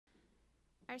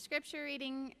Our scripture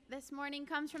reading this morning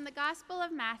comes from the Gospel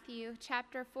of Matthew,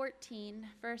 chapter 14,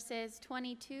 verses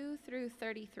 22 through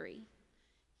 33.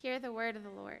 Hear the word of the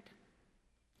Lord.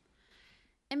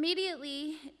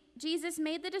 Immediately, Jesus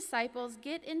made the disciples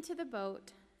get into the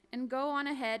boat and go on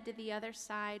ahead to the other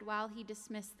side while he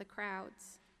dismissed the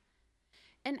crowds.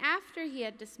 And after he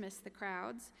had dismissed the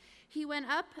crowds, he went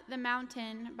up the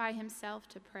mountain by himself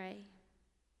to pray.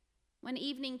 When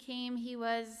evening came, he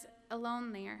was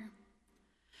alone there.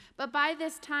 But by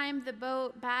this time, the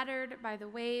boat, battered by the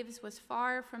waves, was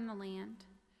far from the land,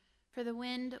 for the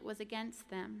wind was against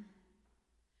them.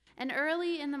 And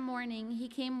early in the morning, he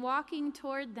came walking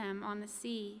toward them on the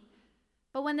sea.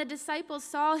 But when the disciples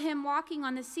saw him walking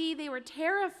on the sea, they were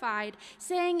terrified,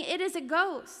 saying, "It is a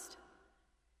ghost."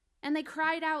 And they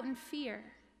cried out in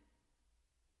fear.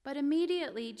 But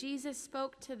immediately Jesus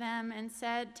spoke to them and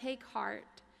said, "Take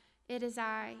heart, it is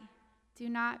I. Do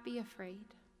not be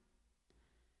afraid."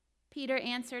 Peter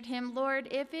answered him, "Lord,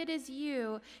 if it is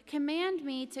you, command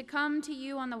me to come to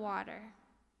you on the water."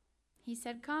 He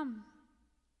said, "Come."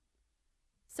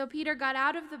 So Peter got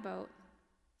out of the boat,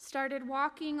 started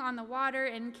walking on the water,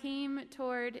 and came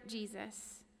toward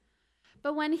Jesus.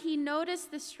 But when he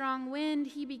noticed the strong wind,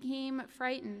 he became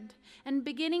frightened, and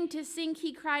beginning to sink,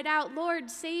 he cried out, "Lord,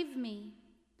 save me."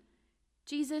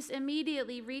 Jesus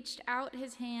immediately reached out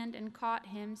his hand and caught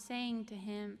him, saying to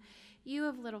him, "You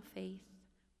of little faith,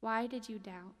 why did you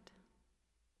doubt?"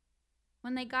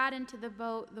 When they got into the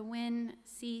boat, the wind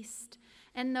ceased,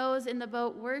 and those in the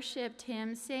boat worshipped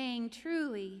him, saying,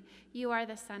 "Truly, you are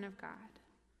the Son of God."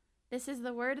 This is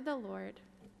the word of the Lord.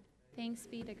 Thanks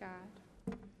be to God.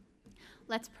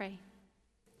 Let's pray.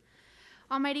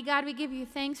 Almighty God, we give you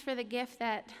thanks for the gift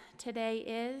that today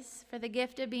is, for the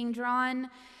gift of being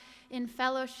drawn in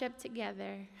fellowship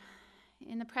together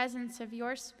in the presence of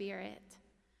your Spirit,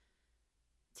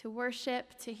 to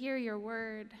worship, to hear your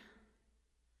word.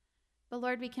 But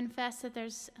Lord, we confess that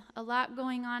there's a lot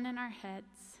going on in our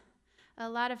heads, a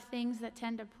lot of things that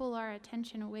tend to pull our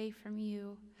attention away from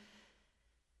you.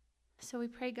 So we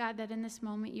pray, God, that in this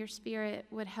moment your Spirit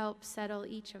would help settle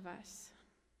each of us,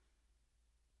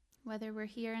 whether we're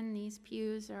here in these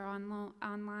pews or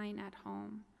online at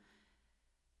home.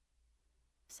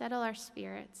 Settle our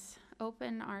spirits,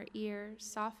 open our ears,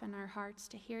 soften our hearts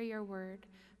to hear your word,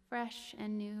 fresh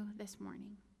and new this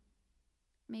morning.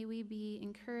 May we be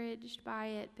encouraged by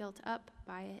it, built up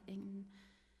by it,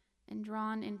 and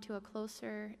drawn into a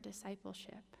closer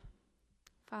discipleship,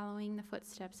 following the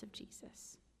footsteps of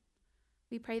Jesus.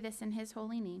 We pray this in his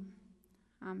holy name.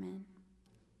 Amen.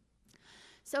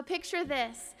 So picture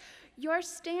this. You're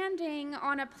standing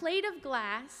on a plate of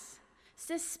glass,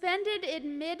 suspended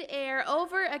in midair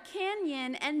over a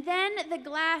canyon, and then the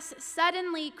glass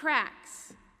suddenly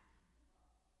cracks.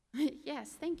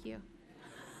 Yes, thank you.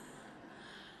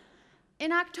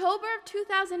 In October of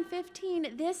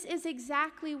 2015, this is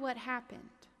exactly what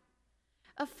happened.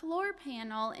 A floor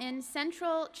panel in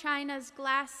central China's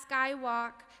glass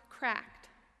skywalk cracked.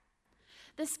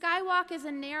 The skywalk is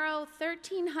a narrow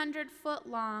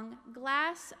 1,300-foot-long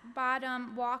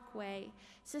glass-bottom walkway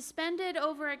suspended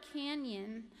over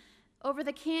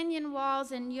the canyon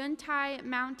walls in Yuntai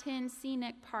Mountain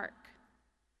Scenic Park.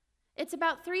 It's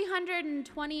about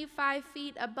 325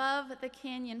 feet above the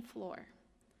canyon floor.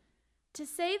 To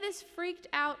say this freaked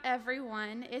out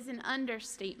everyone is an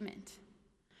understatement.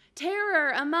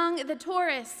 Terror among the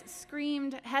tourists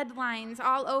screamed headlines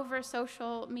all over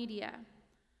social media.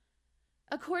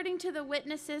 According to the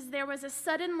witnesses, there was a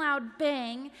sudden loud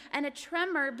bang and a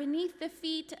tremor beneath the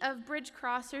feet of bridge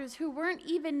crossers who weren't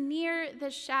even near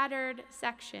the shattered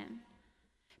section.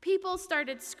 People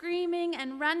started screaming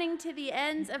and running to the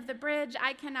ends of the bridge.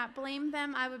 I cannot blame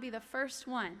them. I would be the first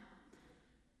one.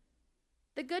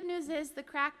 The good news is the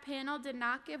crack panel did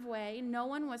not give way. No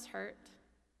one was hurt.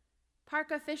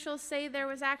 Park officials say there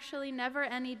was actually never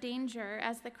any danger,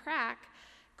 as the crack,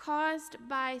 caused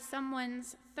by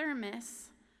someone's thermos,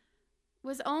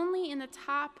 was only in the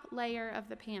top layer of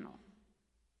the panel.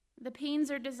 The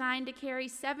panes are designed to carry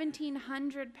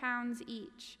 1,700 pounds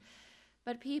each,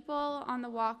 but people on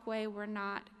the walkway were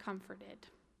not comforted.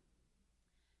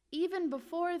 Even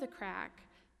before the crack,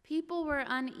 people were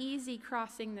uneasy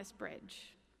crossing this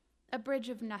bridge, a bridge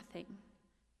of nothing,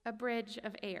 a bridge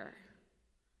of air.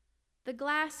 The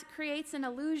glass creates an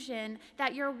illusion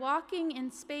that you're walking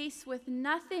in space with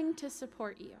nothing to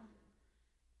support you,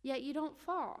 yet you don't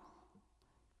fall.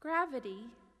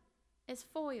 Gravity is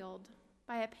foiled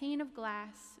by a pane of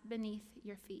glass beneath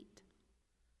your feet.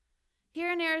 Here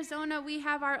in Arizona, we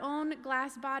have our own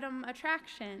glass bottom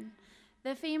attraction,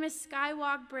 the famous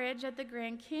Skywalk Bridge at the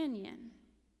Grand Canyon.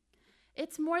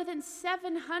 It's more than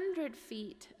 700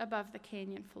 feet above the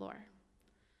canyon floor.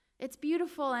 It's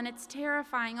beautiful and it's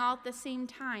terrifying all at the same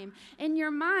time. In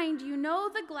your mind, you know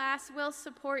the glass will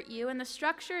support you and the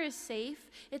structure is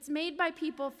safe. It's made by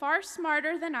people far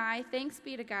smarter than I, thanks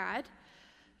be to God.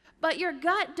 But your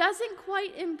gut doesn't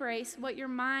quite embrace what your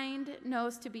mind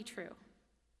knows to be true.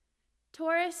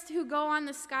 Tourists who go on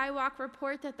the skywalk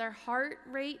report that their heart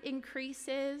rate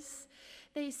increases.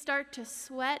 They start to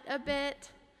sweat a bit.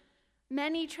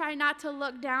 Many try not to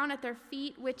look down at their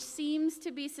feet, which seems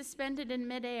to be suspended in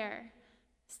midair.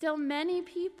 Still, many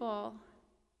people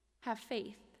have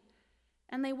faith,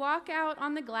 and they walk out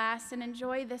on the glass and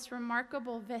enjoy this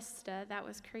remarkable vista that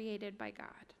was created by God.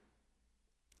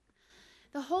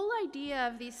 The whole idea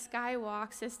of these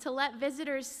skywalks is to let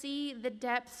visitors see the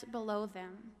depths below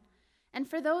them. And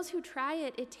for those who try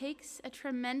it, it takes a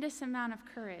tremendous amount of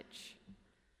courage.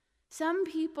 Some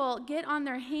people get on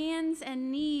their hands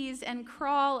and knees and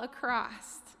crawl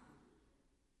across.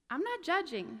 I'm not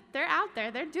judging. They're out there.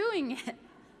 They're doing it.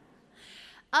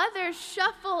 Others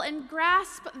shuffle and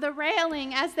grasp the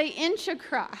railing as they inch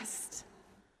across.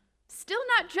 Still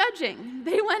not judging.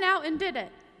 They went out and did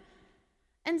it.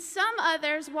 And some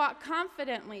others walk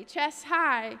confidently, chest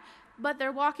high, but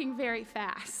they're walking very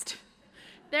fast.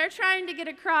 They're trying to get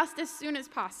across as soon as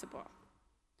possible.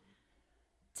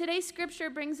 Today's scripture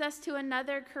brings us to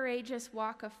another courageous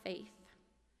walk of faith.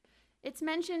 It's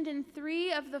mentioned in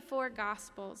 3 of the 4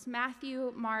 Gospels,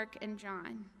 Matthew, Mark, and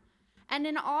John. And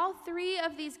in all 3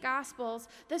 of these Gospels,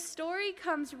 the story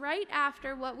comes right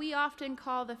after what we often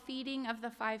call the feeding of the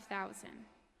 5,000.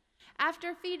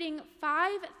 After feeding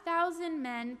 5,000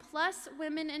 men plus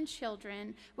women and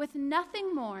children with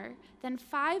nothing more than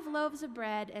 5 loaves of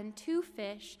bread and 2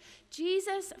 fish,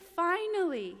 Jesus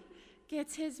finally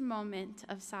gets his moment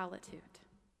of solitude.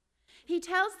 He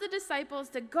tells the disciples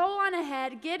to go on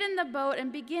ahead, get in the boat,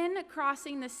 and begin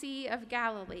crossing the Sea of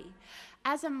Galilee.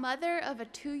 As a mother of a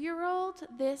 2-year-old,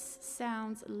 this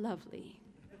sounds lovely.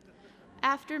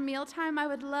 After mealtime, I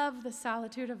would love the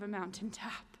solitude of a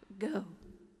mountaintop. Go.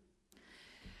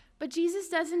 But Jesus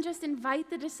doesn't just invite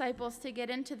the disciples to get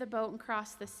into the boat and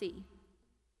cross the sea,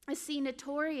 a sea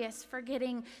notorious for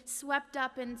getting swept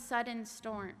up in sudden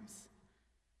storms.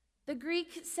 The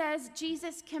Greek says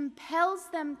Jesus compels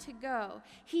them to go.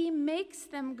 He makes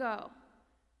them go.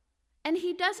 And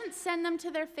he doesn't send them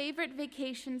to their favorite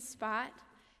vacation spot.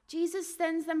 Jesus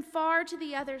sends them far to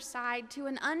the other side, to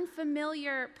an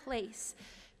unfamiliar place,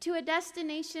 to a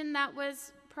destination that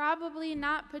was probably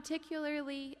not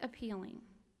particularly appealing.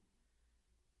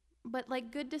 But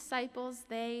like good disciples,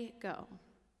 they go.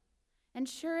 And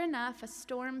sure enough, a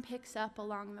storm picks up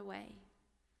along the way.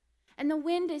 And the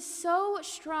wind is so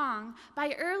strong,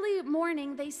 by early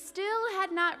morning, they still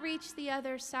had not reached the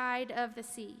other side of the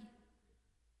sea.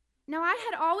 Now, I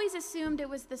had always assumed it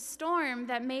was the storm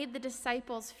that made the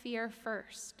disciples fear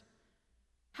first.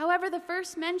 However, the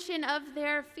first mention of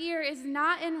their fear is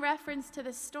not in reference to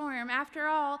the storm. After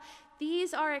all,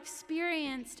 these are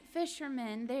experienced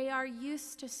fishermen. They are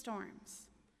used to storms.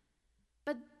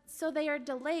 But so they are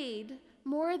delayed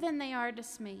more than they are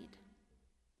dismayed.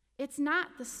 It's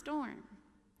not the storm.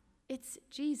 It's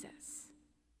Jesus.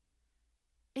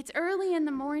 It's early in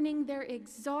the morning. They're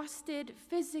exhausted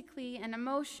physically and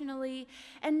emotionally.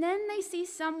 And then they see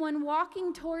someone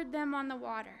walking toward them on the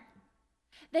water.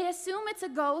 They assume it's a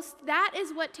ghost. That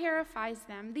is what terrifies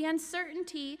them, the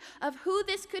uncertainty of who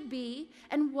this could be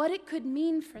and what it could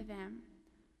mean for them.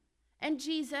 And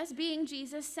Jesus, being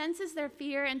Jesus, senses their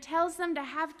fear and tells them to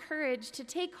have courage, to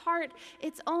take heart.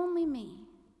 It's only me.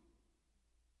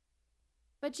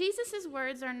 But Jesus'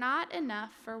 words are not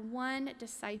enough for one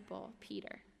disciple,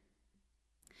 Peter.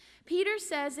 Peter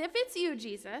says, "If it's you,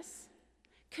 Jesus,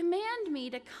 command me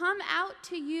to come out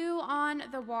to you on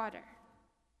the water."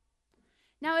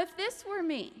 Now, if this were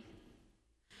me,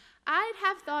 I'd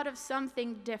have thought of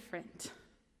something different.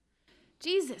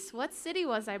 Jesus, what city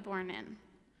was I born in?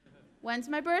 When's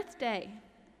my birthday?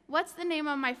 What's the name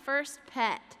of my first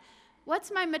pet?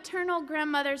 What's my maternal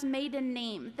grandmother's maiden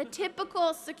name? The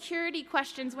typical security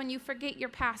questions when you forget your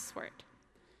password.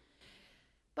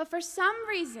 But for some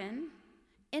reason,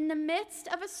 in the midst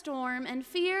of a storm and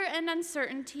fear and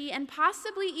uncertainty and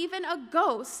possibly even a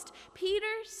ghost,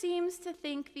 Peter seems to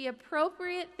think the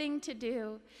appropriate thing to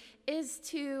do is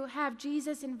to have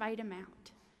Jesus invite him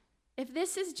out. If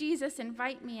this is Jesus,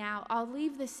 invite me out. I'll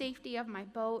leave the safety of my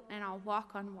boat and I'll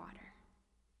walk on water.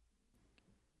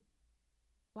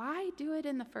 Why do it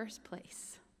in the first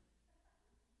place?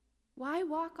 Why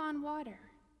walk on water?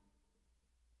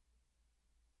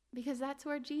 Because that's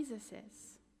where Jesus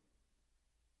is.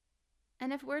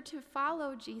 And if we're to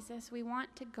follow Jesus, we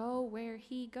want to go where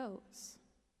he goes.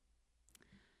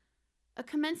 A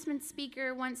commencement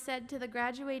speaker once said to the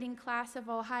graduating class of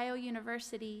Ohio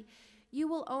University, "You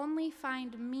will only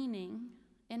find meaning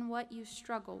in what you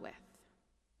struggle with."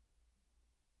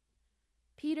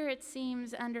 Peter, it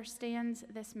seems, understands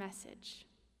this message.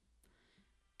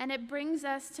 And it brings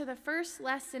us to the first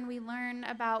lesson we learn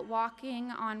about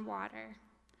walking on water.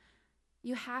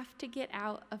 You have to get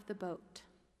out of the boat.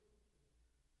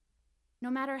 No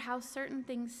matter how uncertain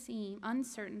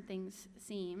things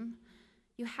seem,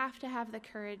 you have to have the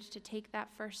courage to take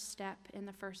that first step in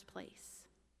the first place.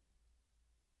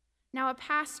 Now, a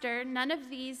pastor, none of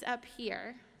these up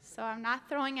here, so I'm not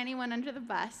throwing anyone under the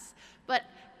bus, but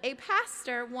a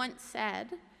pastor once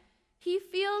said he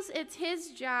feels it's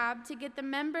his job to get the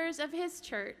members of his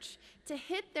church to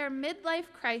hit their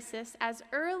midlife crisis as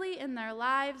early in their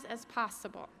lives as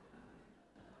possible.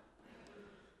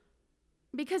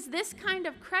 Because this kind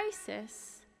of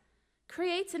crisis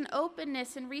creates an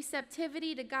openness and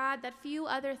receptivity to God that few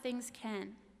other things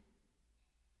can.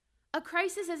 A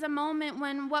crisis is a moment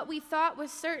when what we thought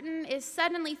was certain is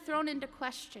suddenly thrown into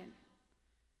question.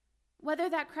 Whether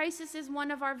that crisis is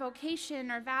one of our vocation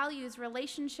or values,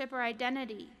 relationship, or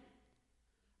identity.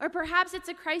 Or perhaps it's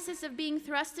a crisis of being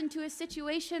thrust into a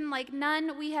situation like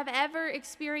none we have ever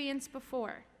experienced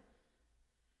before.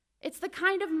 It's the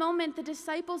kind of moment the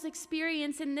disciples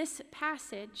experience in this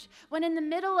passage, when in the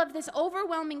middle of this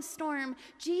overwhelming storm,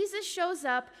 Jesus shows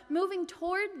up, moving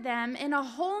toward them in a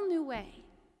whole new way.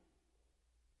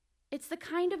 It's the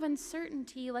kind of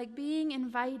uncertainty like being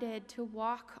invited to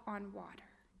walk on water.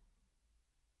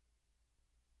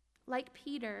 Like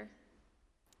Peter,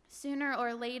 sooner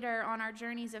or later on our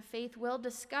journeys of faith, we'll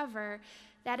discover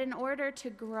that in order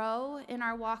to grow in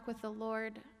our walk with the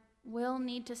Lord, we'll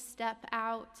need to step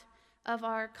out of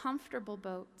our comfortable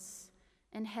boats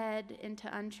and head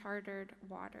into uncharted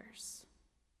waters.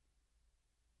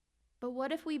 But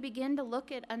what if we begin to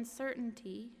look at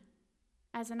uncertainty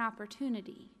as an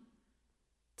opportunity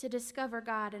to discover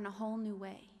God in a whole new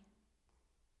way?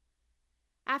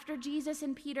 After Jesus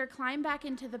and Peter climbed back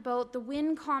into the boat, the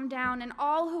wind calmed down, and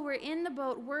all who were in the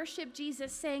boat worshiped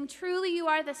Jesus, saying, "Truly you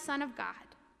are the Son of God."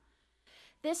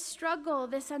 This struggle,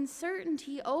 this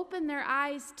uncertainty opened their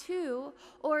eyes to,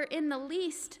 or in the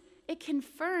least, it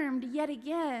confirmed yet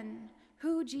again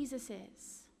who Jesus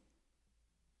is.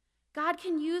 God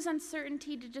can use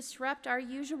uncertainty to disrupt our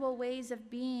usual ways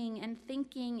of being and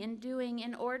thinking and doing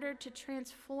in order to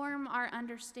transform our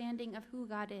understanding of who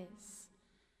God is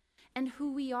and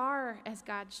who we are as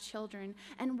God's children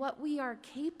and what we are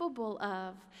capable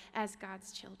of as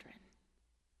God's children.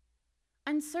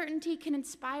 Uncertainty can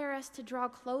inspire us to draw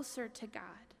closer to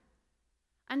God.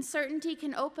 Uncertainty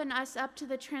can open us up to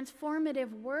the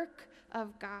transformative work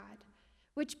of God,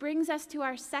 which brings us to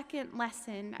our second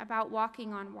lesson about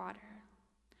walking on water.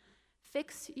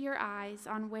 Fix your eyes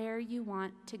on where you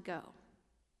want to go.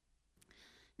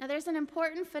 Now, there's an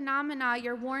important phenomenon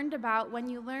you're warned about when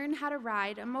you learn how to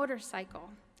ride a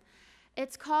motorcycle.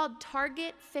 It's called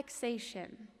target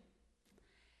fixation.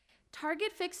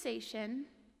 Target fixation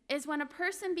is when a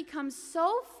person becomes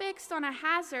so fixed on a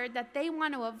hazard that they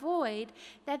want to avoid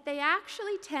that they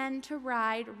actually tend to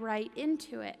ride right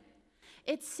into it.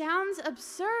 It sounds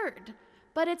absurd,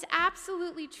 but it's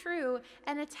absolutely true,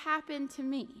 and it's happened to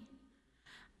me.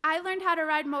 I learned how to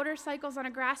ride motorcycles on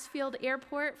a grass field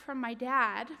airport from my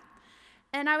dad,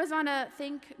 and I was on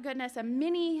thank goodness, a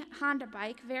mini Honda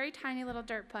bike, very tiny little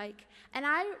dirt bike, and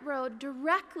I rode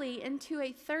directly into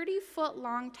a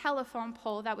 30-foot-long telephone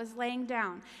pole that was laying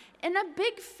down in a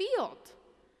big field.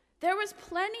 There was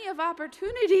plenty of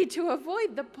opportunity to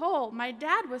avoid the pole. My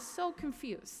dad was so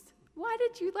confused. Why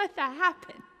did you let that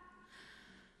happen?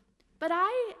 But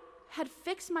I had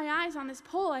fixed my eyes on this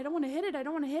pole. I don't want to hit it,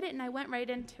 and I went right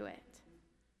into it.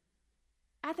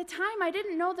 At the time, I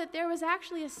didn't know that there was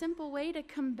actually a simple way to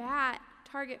combat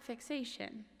target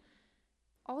fixation.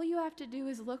 All you have to do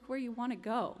is look where you want to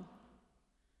go.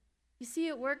 You see,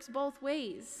 it works both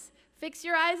ways. Fix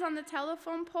your eyes on the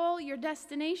telephone pole, your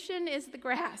destination is the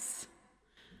grass.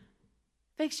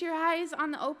 Fix your eyes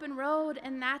on the open road,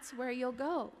 and that's where you'll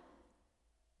go.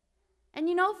 And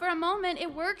you know, for a moment,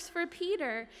 it works for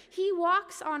Peter. He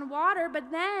walks on water, but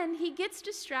then he gets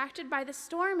distracted by the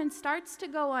storm and starts to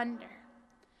go under.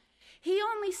 He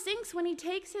only sinks when he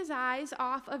takes his eyes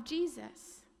off of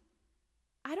Jesus.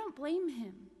 I don't blame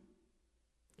him.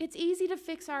 It's easy to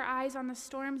fix our eyes on the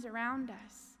storms around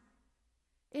us.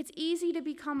 It's easy to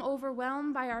become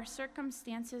overwhelmed by our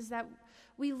circumstances that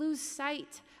we lose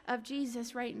sight of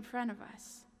Jesus right in front of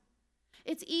us.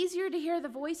 It's easier to hear the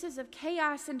voices of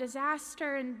chaos and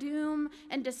disaster and doom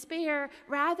and despair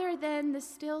rather than the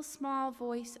still small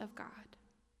voice of God.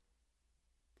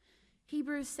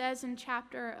 Hebrews says in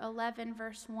chapter 11,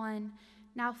 verse 1,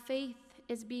 "Now faith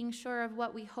is being sure of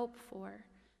what we hope for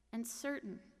and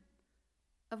certain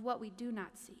of what we do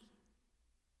not see."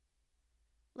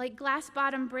 Like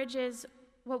glass-bottom bridges,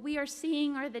 what we are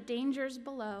seeing are the dangers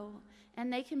below,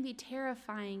 and they can be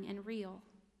terrifying and real.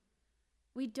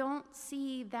 We don't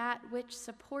see that which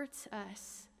supports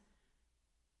us,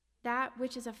 that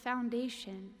which is a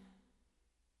foundation.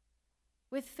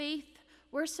 With faith,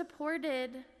 we're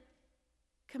supported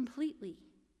completely.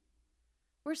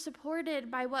 We're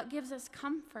supported by what gives us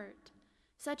comfort,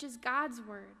 such as God's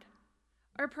word.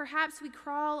 Or perhaps we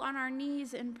crawl on our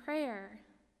knees in prayer.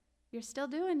 You're still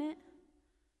doing it.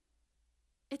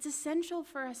 It's essential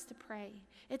for us to pray.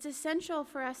 It's essential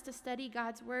for us to study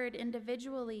God's word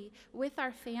individually, with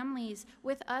our families,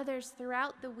 with others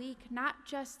throughout the week, not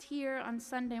just here on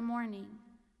Sunday morning.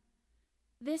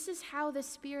 This is how the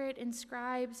Spirit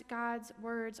inscribes God's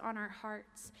words on our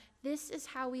hearts. This is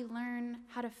how we learn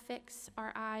how to fix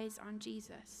our eyes on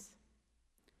Jesus.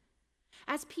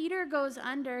 As Peter goes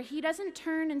under, he doesn't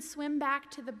turn and swim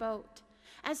back to the boat.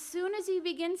 As soon as he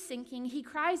begins sinking, he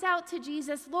cries out to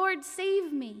Jesus, "Lord,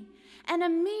 save me." And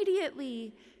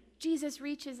immediately, Jesus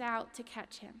reaches out to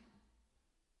catch him.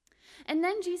 And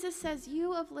then Jesus says,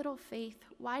 "You of little faith,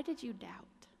 why did you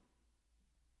doubt?"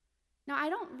 Now, I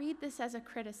don't read this as a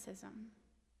criticism.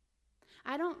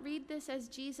 I don't read this as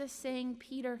Jesus saying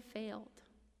Peter failed.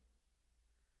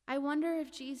 I wonder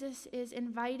if Jesus is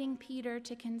inviting Peter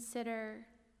to consider,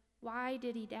 why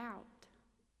did he doubt?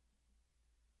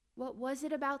 What was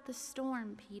it about the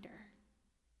storm, Peter?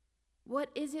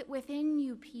 What is it within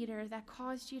you, Peter, that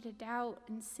caused you to doubt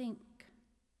and sink?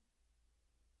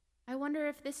 I wonder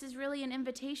if this is really an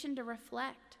invitation to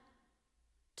reflect,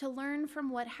 to learn from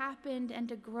what happened and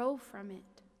to grow from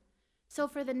it. So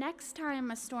for the next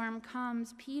time a storm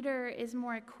comes, Peter is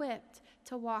more equipped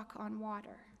to walk on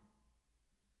water.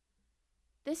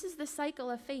 This is the cycle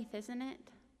of faith, isn't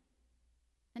it?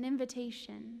 An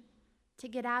invitation to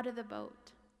get out of the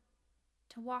boat,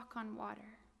 to walk on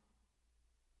water.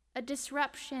 A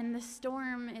disruption, the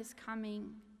storm is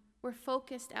coming. We're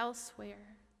focused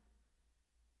elsewhere.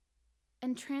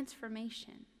 And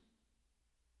transformation.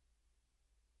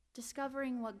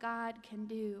 Discovering what God can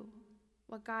do,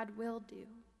 what God will do.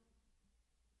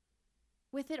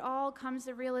 With it all comes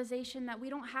the realization that we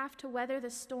don't have to weather the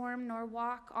storm nor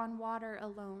walk on water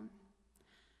alone.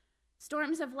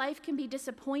 Storms of life can be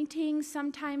disappointing,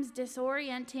 sometimes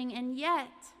disorienting, and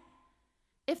yet,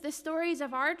 if the stories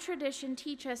of our tradition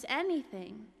teach us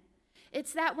anything,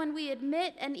 it's that when we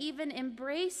admit and even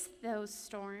embrace those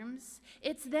storms,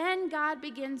 it's then God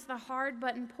begins the hard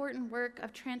but important work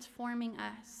of transforming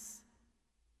us.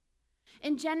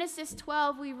 In Genesis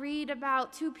 12, we read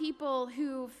about two people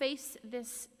who face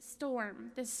this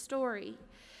storm, this story.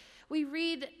 We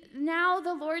read, "Now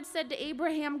the Lord said to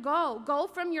Abraham, go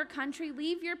from your country,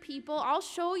 leave your people. I'll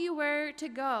show you where to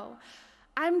go.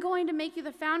 I'm going to make you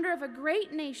the founder of a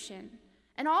great nation,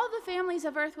 and all the families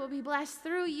of earth will be blessed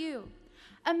through you."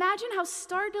 Imagine how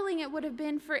startling it would have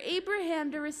been for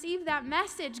Abraham to receive that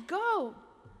message, go.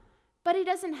 But he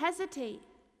doesn't hesitate.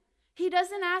 He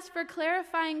doesn't ask for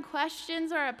clarifying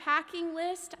questions or a packing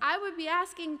list. I would be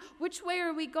asking, which way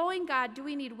are we going, God? Do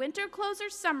we need winter clothes or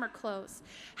summer clothes?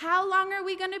 How long are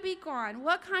we going to be gone?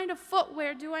 What kind of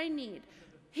footwear do I need?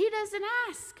 He doesn't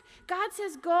ask. God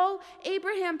says, go.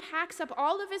 Abraham packs up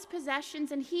all of his possessions,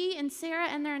 and he and Sarah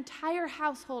and their entire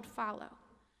household follow.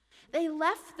 They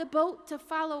left the boat to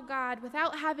follow God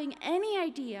without having any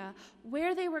idea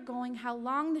where they were going, how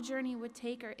long the journey would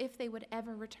take, or if they would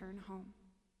ever return home.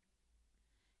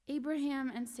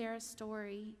 Abraham and Sarah's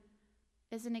story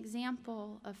is an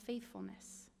example of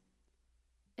faithfulness.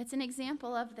 It's an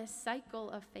example of this cycle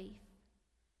of faith.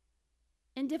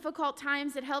 In difficult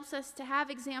times, it helps us to have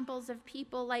examples of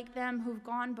people like them who've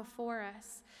gone before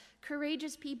us,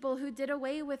 courageous people who did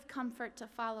away with comfort to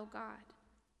follow God,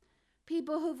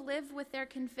 people who've lived with their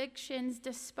convictions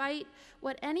despite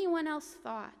what anyone else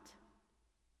thought,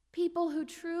 people who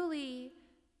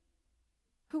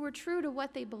were true to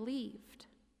what they believed,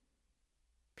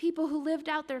 people who lived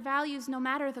out their values no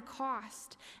matter the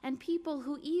cost, and people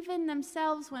who even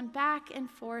themselves went back and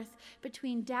forth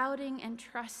between doubting and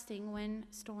trusting when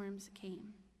storms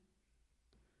came.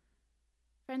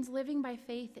 Friends, living by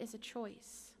faith is a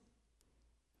choice.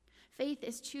 Faith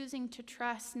is choosing to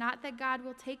trust, not that God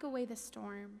will take away the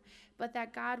storm, but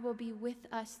that God will be with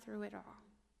us through it all.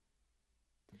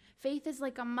 Faith is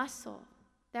like a muscle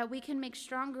that we can make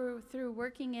stronger through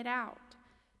working it out.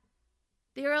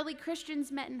 The early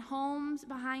Christians met in homes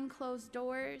behind closed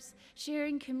doors,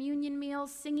 sharing communion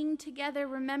meals, singing together,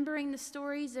 remembering the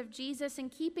stories of Jesus,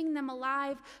 and keeping them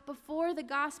alive before the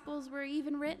Gospels were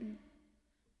even written.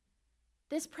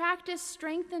 This practice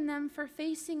strengthened them for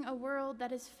facing a world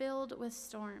that is filled with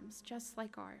storms, just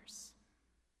like ours.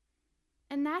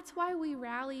 And that's why we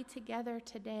rally together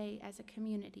today as a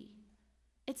community.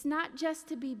 It's not just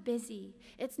to be busy.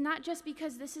 It's not just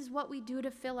because this is what we do to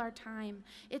fill our time.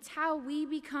 It's how we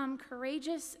become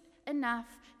courageous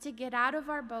enough to get out of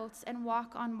our boats and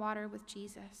walk on water with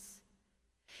Jesus.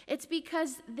 It's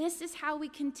because this is how we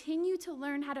continue to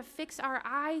learn how to fix our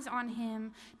eyes on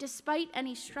him despite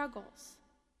any struggles.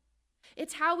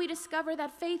 It's how we discover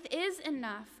that faith is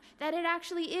enough, that it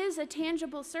actually is a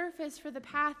tangible surface for the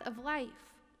path of life.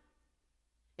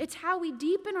 It's how we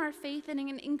deepen our faith and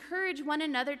encourage one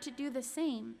another to do the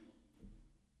same.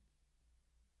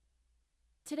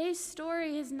 Today's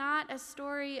story is not a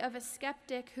story of a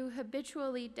skeptic who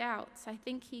habitually doubts. I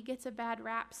think he gets a bad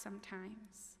rap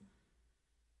sometimes.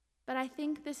 But I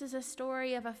think this is a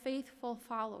story of a faithful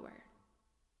follower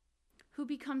who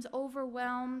becomes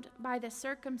overwhelmed by the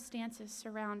circumstances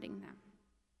surrounding them,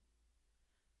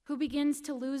 who begins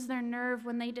to lose their nerve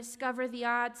when they discover the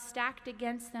odds stacked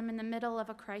against them in the middle of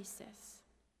a crisis,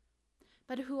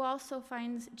 but who also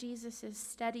finds Jesus'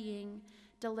 steadying,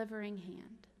 delivering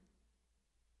hand.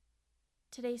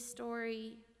 Today's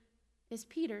story is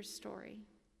Peter's story,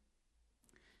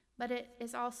 but it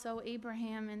is also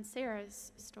Abraham and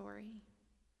Sarah's story.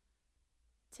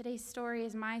 Today's story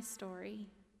is my story.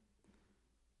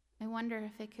 I wonder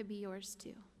if it could be yours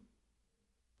too.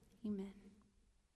 Amen.